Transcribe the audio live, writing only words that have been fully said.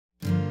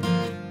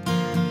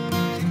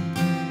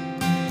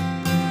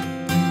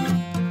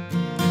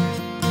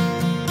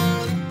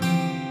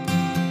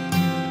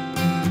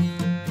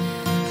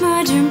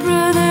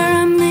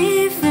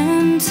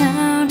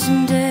town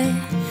today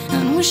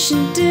and wish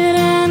you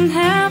didn't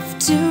have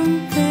to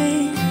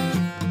pay.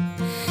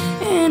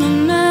 In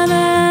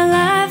another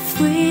life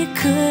we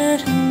could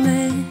have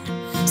made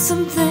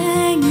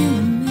something, you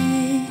and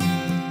me.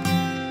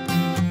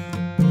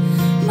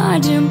 My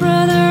dear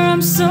brother,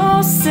 I'm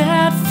so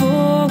sad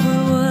for